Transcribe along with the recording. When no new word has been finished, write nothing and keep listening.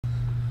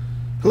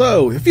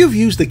Hello, if you've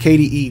used the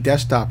KDE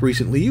desktop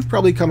recently, you've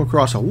probably come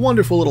across a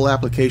wonderful little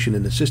application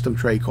in the system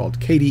tray called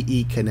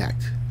KDE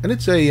Connect. And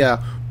it's a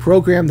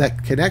program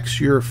that connects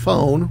your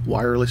phone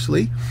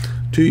wirelessly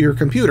to your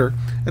computer.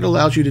 It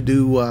allows you to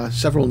do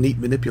several neat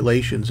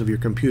manipulations of your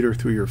computer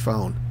through your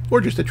phone,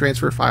 or just to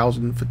transfer files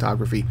and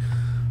photography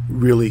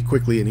really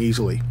quickly and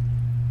easily.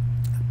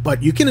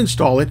 But you can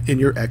install it in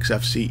your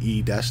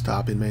XFCE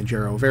desktop in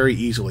Manjaro very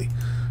easily.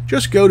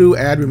 Just go to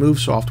Add Remove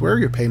Software,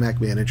 your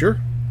PayMac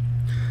Manager,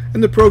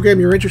 and the program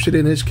you're interested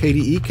in is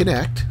KDE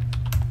Connect.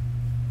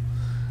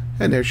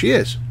 And there she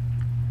is.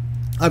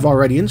 I've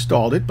already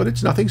installed it, but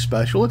it's nothing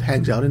special. It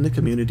hangs out in the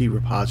community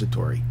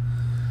repository.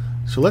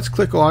 So let's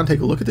click on, take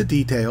a look at the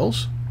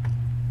details.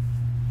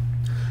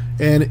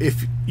 And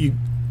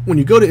when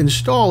you go to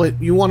install it,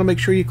 you want to make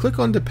sure you click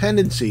on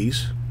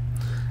Dependencies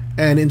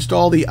and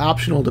install the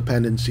optional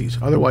dependencies.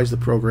 Otherwise, the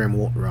program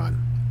won't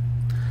run.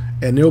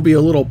 And there'll be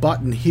a little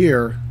button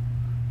here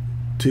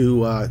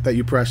that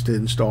you press to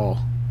install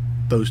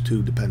those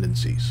two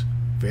dependencies.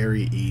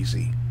 Very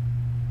easy.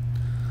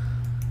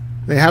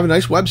 They have a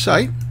nice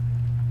website,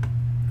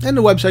 and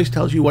the website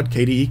tells you what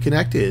KDE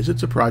Connect is.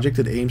 It's a project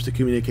that aims to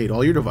communicate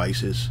all your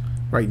devices.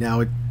 Right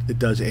now it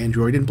does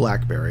Android and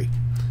BlackBerry,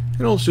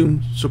 and it'll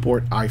soon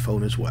support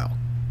iPhone as well.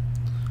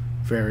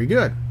 Very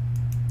good.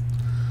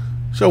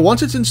 So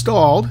once it's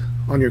installed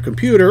on your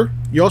computer,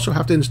 you also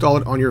have to install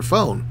it on your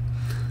phone,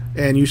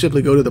 and you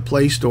simply go to the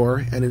Play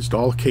Store and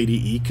install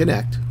KDE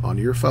Connect on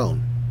your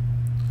phone.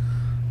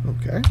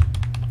 Okay,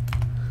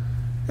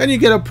 and you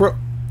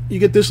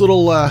get this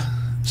little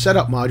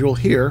setup module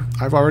here.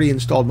 I've already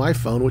installed my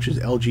phone, which is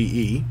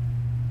LGE,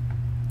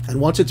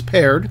 and once it's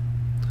paired,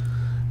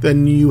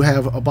 then you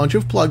have a bunch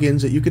of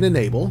plugins that you can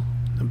enable: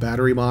 a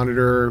battery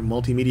monitor,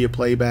 multimedia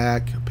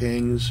playback,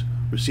 pings,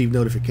 receive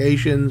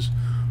notifications,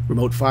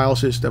 remote file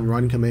system,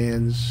 run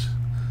commands,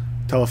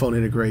 telephone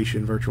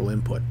integration, virtual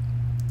input.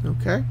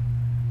 Okay,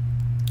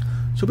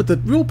 so but the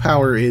real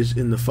power is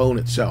in the phone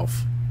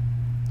itself.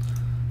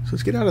 So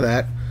let's get out of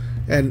that.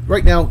 And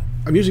right now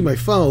I'm using my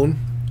phone,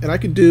 and I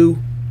can do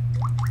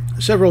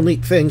several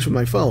neat things from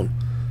my phone.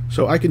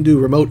 So I can do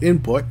remote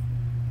input,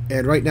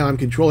 and right now I'm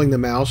controlling the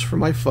mouse from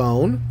my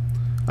phone.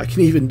 I can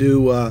even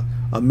do a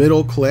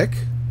middle click.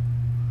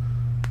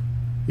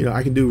 You know,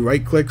 I can do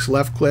right clicks,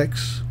 left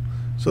clicks.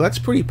 So that's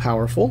pretty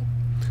powerful.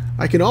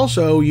 I can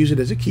also use it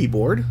as a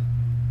keyboard.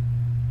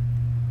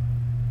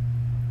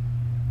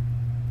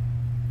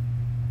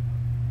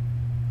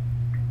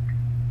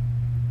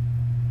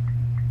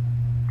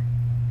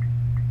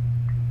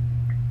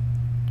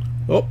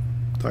 Oh,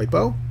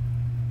 typo.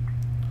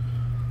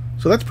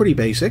 So that's pretty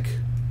basic.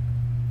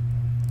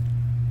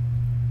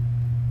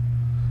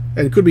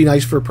 And it could be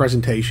nice for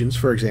presentations,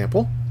 for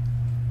example.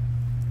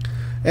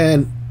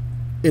 And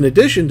in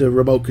addition to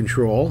remote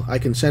control, I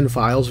can send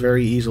files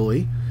very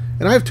easily.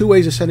 And I have two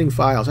ways of sending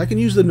files. I can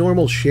use the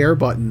normal share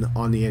button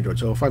on the Android.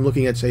 So if I'm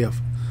looking at, say,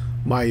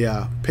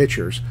 my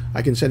pictures,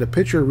 I can send a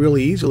picture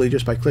really easily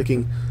just by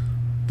clicking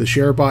the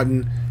share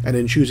button and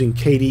then choosing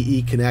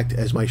KDE Connect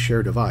as my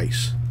share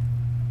device.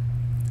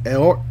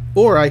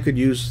 Or I could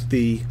use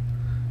the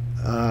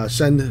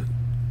send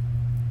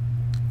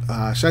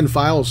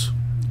files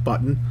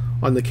button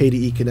on the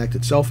KDE Connect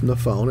itself from the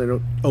phone, and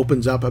it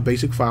opens up a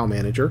basic file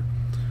manager,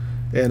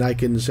 and I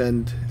can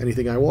send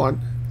anything I want,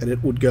 and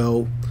it would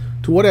go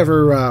to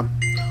whatever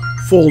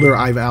folder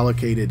I've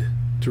allocated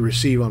to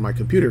receive on my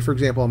computer. For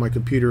example, on my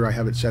computer I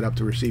have it set up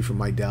to receive from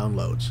my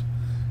downloads,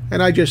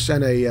 and I just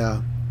sent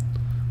a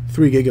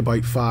 3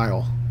 GB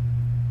file,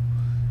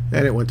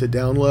 and it went to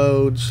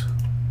downloads.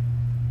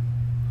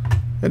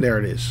 And there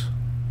it is.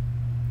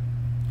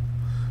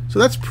 So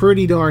that's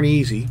pretty darn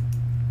easy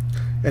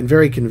and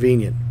very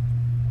convenient.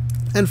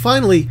 And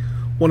finally,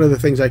 one of the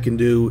things I can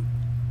do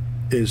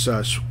is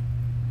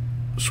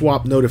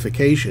swap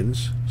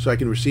notifications, so I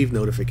can receive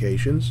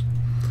notifications.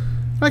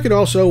 I can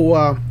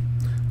also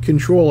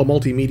control a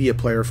multimedia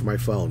player for my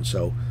phone.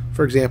 So,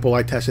 for example,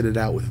 I tested it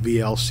out with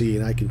VLC,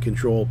 and I can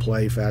control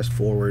play, fast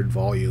forward,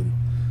 volume,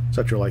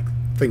 etc.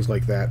 Things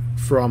like that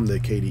from the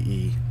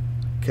KDE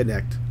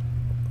Connect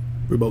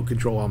remote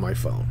control on my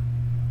phone.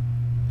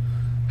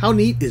 How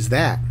neat is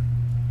that?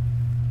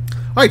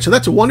 Alright, so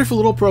that's a wonderful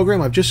little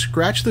program. I've just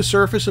scratched the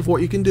surface of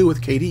what you can do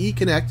with KDE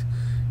Connect,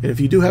 and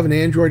if you do have an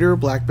Android or a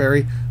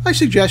BlackBerry, I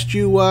suggest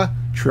you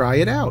try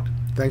it out.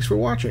 Thanks for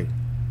watching.